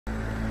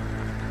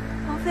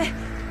妃，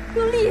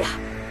用力呀！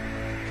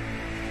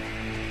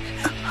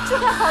就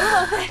快好了，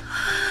王妃。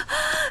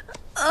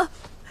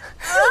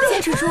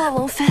坚持住啊，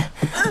王妃！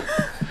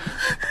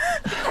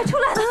快出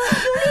来了，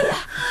用力呀！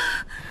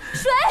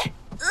水！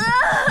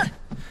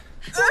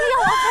用力呀，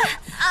王妃！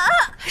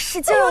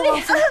使劲啊，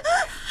王妃！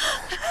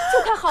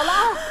就快好了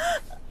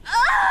啊！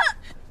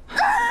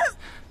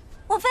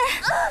王妃，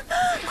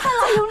快了，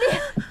再用力！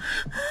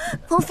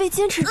王妃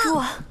坚持住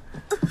啊！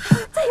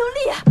再用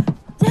力呀！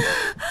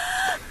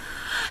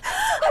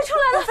快出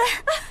来了，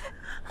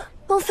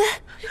王妃！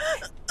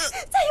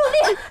再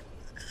用力！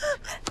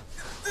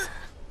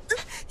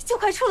就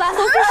快出来了，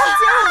王妃使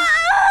劲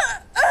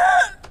啊！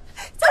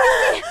再用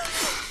力！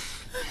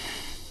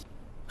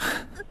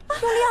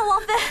用力啊，王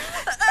妃！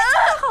就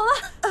快好了，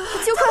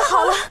就快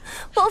好了，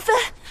王妃！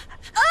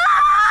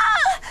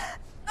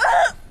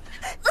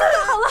就快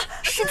好了，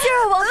使劲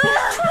啊，王妃！出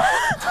来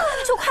了，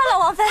就快了，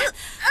王妃！再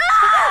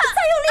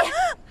用力！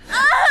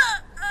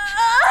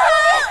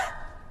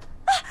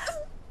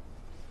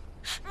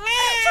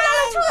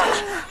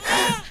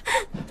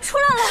出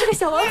来了！是个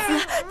小王子，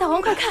大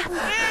王快看，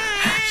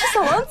是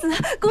小王子，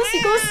恭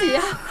喜恭喜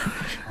呀！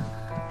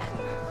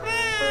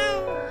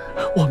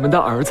我们的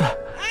儿子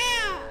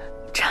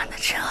长得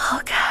真好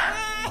看，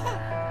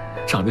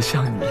长得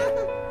像你。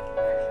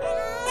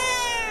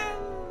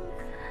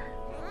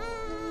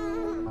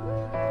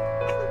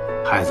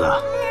孩子，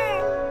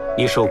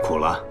你受苦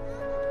了，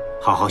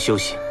好好休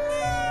息。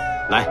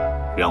来，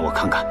让我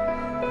看看。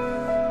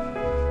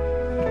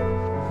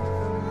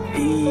哎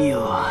呦，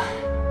哈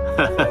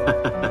哈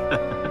哈！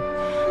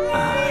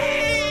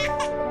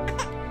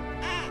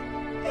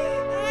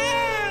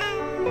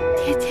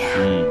爹爹，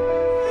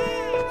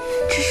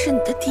这是你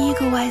的第一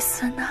个外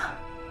孙呢，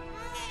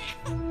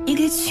你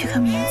给取个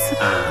名字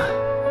吧。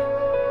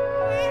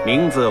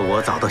名字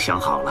我早都想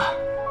好了，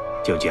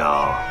就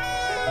叫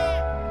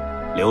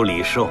刘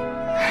礼寿，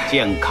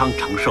健康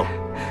长寿。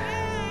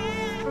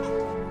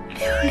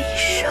刘礼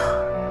寿，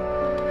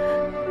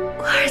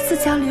我儿子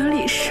叫刘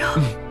礼寿。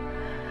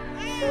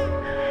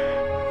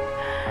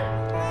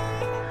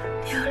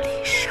刘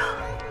礼寿。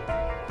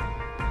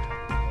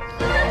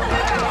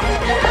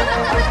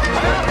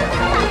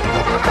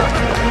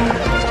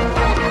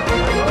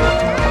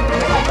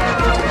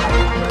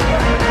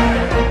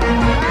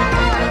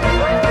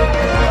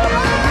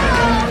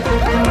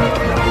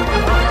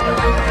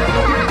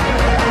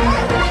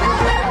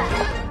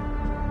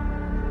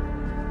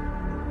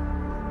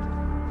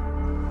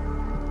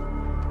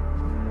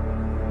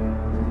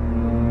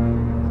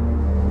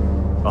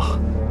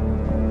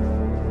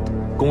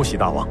恭喜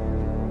大王！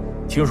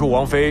听说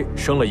王妃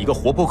生了一个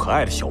活泼可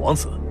爱的小王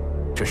子，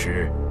这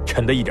是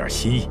臣的一点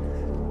心意。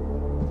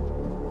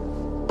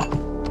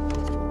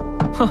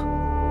哼，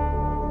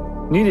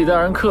女礼大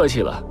人客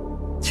气了，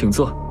请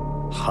坐。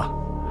哈，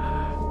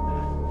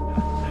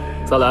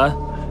萨兰，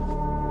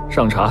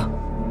上茶。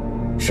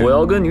我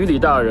要跟女礼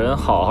大人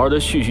好好的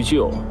叙叙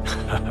旧。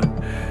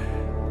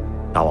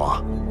大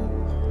王，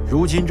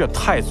如今这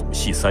太祖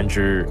系三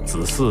只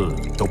子嗣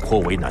都颇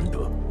为难得，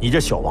你这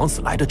小王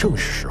子来的正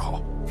是时候。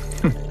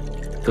哼，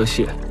多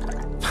谢。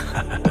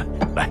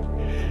来，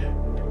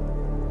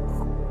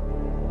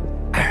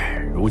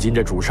如今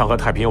这主上和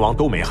太平王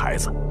都没孩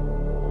子，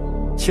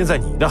现在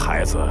你的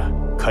孩子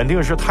肯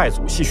定是太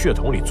祖系血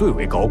统里最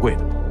为高贵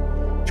的，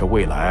这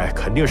未来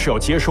肯定是要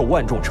接受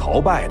万众朝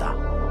拜的。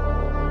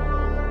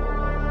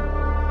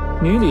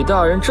女礼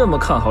大人这么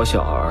看好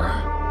小儿，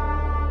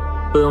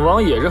本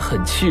王也是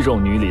很器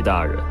重女礼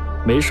大人，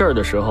没事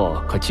的时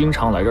候可经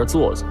常来这儿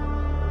坐坐。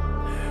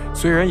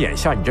虽然眼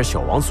下你这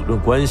小王子论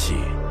关系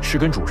是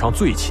跟主上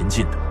最亲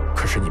近的，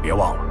可是你别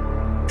忘了，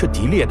这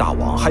狄烈大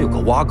王还有个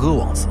蛙哥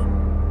王子，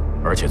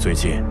而且最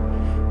近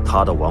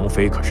他的王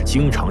妃可是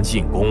经常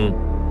进宫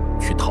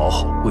去讨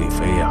好贵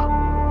妃呀。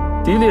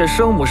狄烈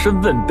生母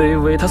身份卑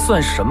微，他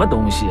算什么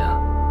东西啊？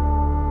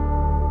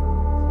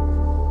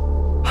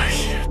哎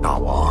呀，大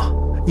王，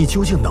你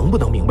究竟能不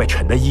能明白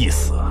臣的意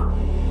思啊？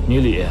女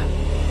礼，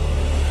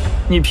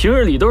你平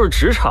日里都是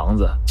直肠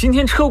子，今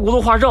天车轱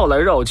辘话绕来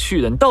绕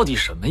去的，你到底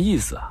什么意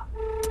思啊？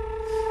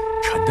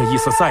臣的意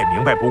思再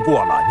明白不过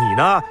了，你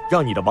呢，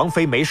让你的王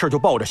妃没事就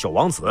抱着小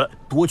王子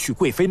多去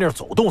贵妃那儿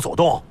走动走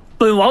动。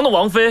本王的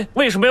王妃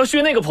为什么要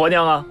削那个婆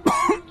娘啊？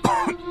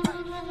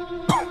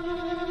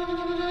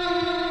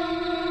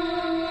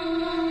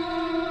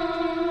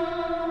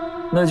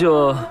那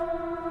就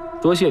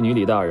多谢女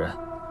礼大人，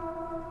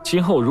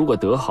今后如果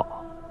得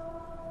好，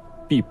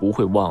必不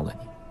会忘了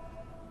你。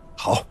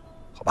好，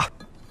好吧，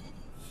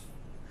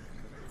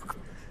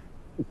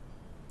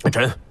那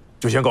臣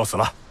就先告辞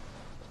了。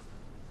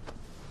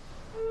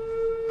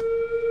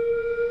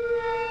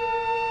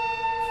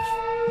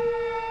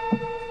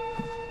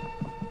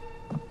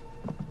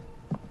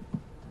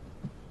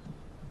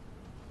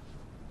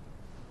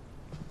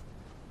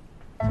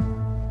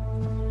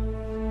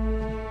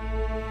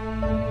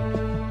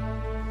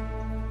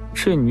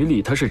这女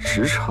礼她是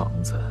直肠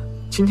子，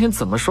今天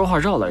怎么说话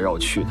绕来绕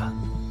去的？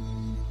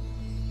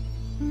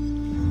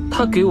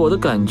她给我的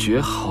感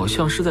觉好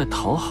像是在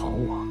讨好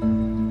我，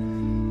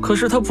可可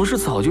是他不是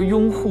早就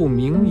拥护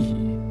明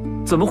乙，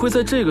怎么会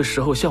在这个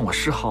时候向我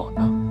示好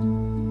呢？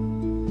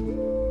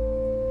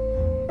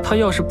他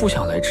要是不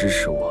想来支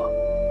持我，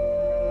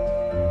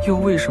又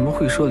为什么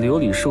会说刘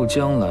礼寿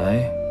将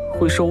来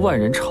会受万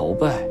人朝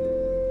拜？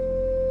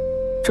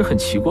这很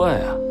奇怪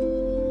啊！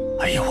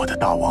哎呀，我的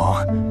大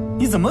王，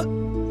你怎么……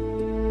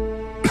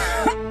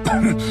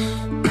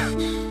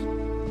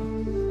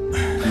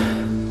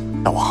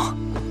大王，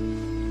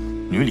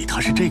女里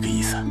她是这个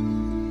意思。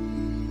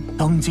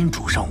当今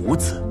主上无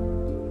子，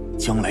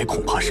将来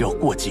恐怕是要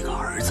过继个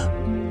儿子。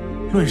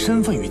论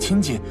身份与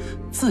亲近，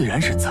自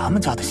然是咱们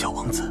家的小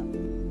王子。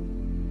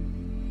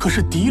可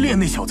是狄烈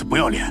那小子不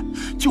要脸，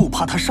就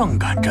怕他上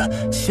赶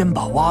着先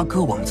把蛙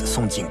哥王子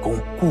送进宫，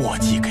过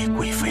继给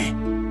贵妃。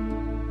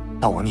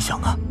大王，你想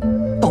啊，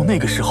到那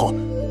个时候，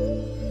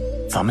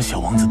咱们小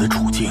王子的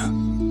处境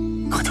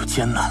可就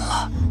艰难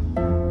了。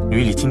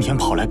女里今天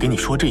跑来给你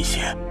说这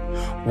些，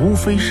无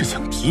非是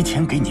想提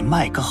前给你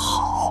卖个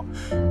好，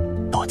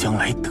到将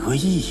来得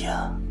意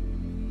呀。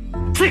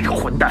这个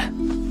混蛋，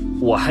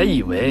我还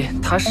以为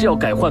他是要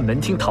改换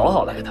门庭讨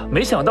好来的，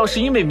没想到是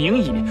因为明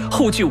乙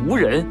后继无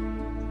人，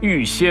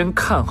预先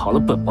看好了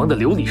本王的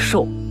刘礼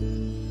寿。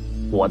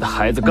我的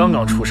孩子刚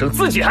刚出生，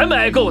自己还没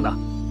挨够呢，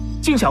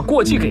竟想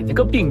过继给那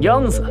个病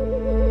秧子，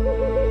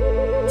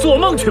做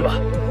梦去吧！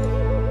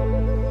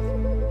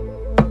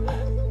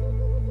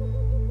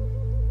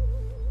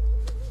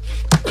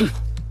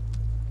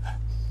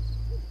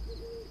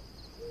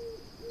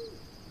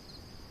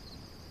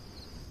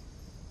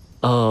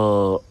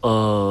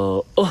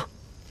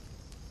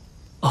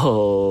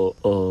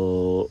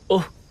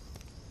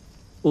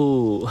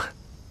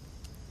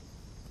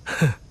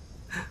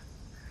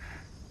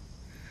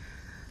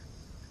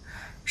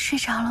睡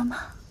着了吗？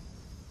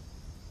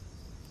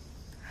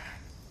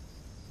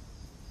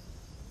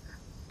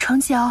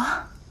盛酒。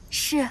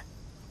是。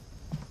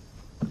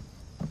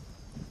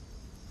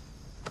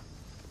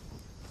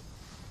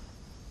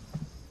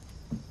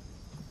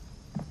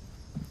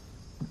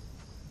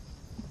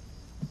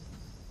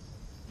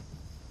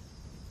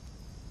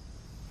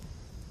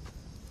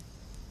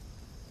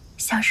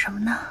想什么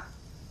呢？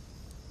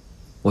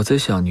我在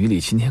想女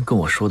里今天跟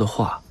我说的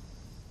话。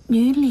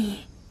女里，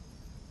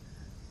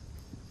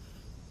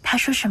她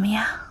说什么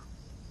呀？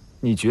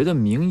你觉得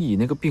明乙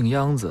那个病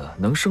秧子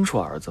能生出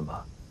儿子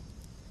吗？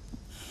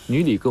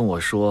女里跟我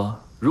说，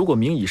如果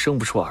明乙生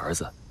不出儿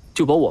子，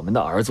就把我们的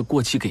儿子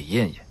过继给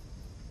燕燕，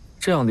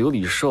这样刘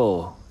礼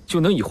寿就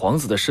能以皇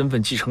子的身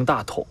份继承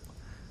大统，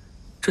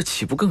这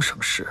岂不更省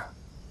事？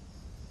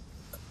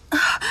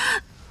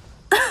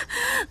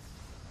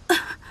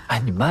哎，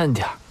你慢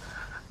点。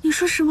你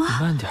说什么？你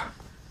慢点。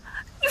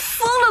你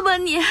疯了吧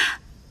你！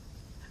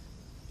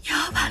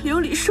要把刘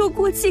礼寿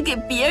过继给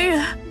别人，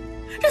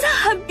让他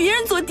喊别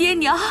人做爹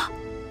娘。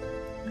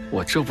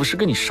我这不是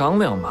跟你商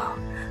量吗？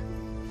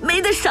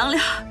没得商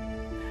量。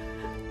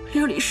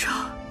刘礼寿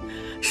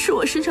是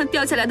我身上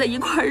掉下来的一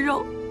块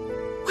肉，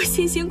我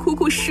辛辛苦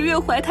苦10月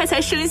怀胎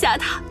才生下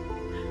他。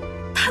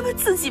他们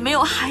自己没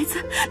有孩子，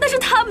那是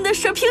他们的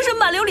事，凭什么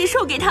把刘礼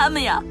寿给他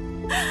们呀？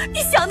你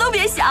想都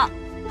别想。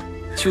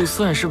就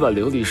算是把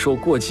刘礼寿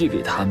过继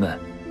给他们，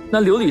那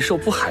刘礼寿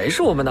不还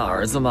是我们的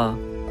儿子吗？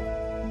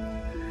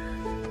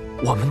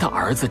我们的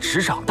儿子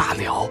执掌大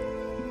辽，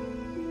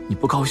你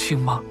不高兴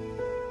吗？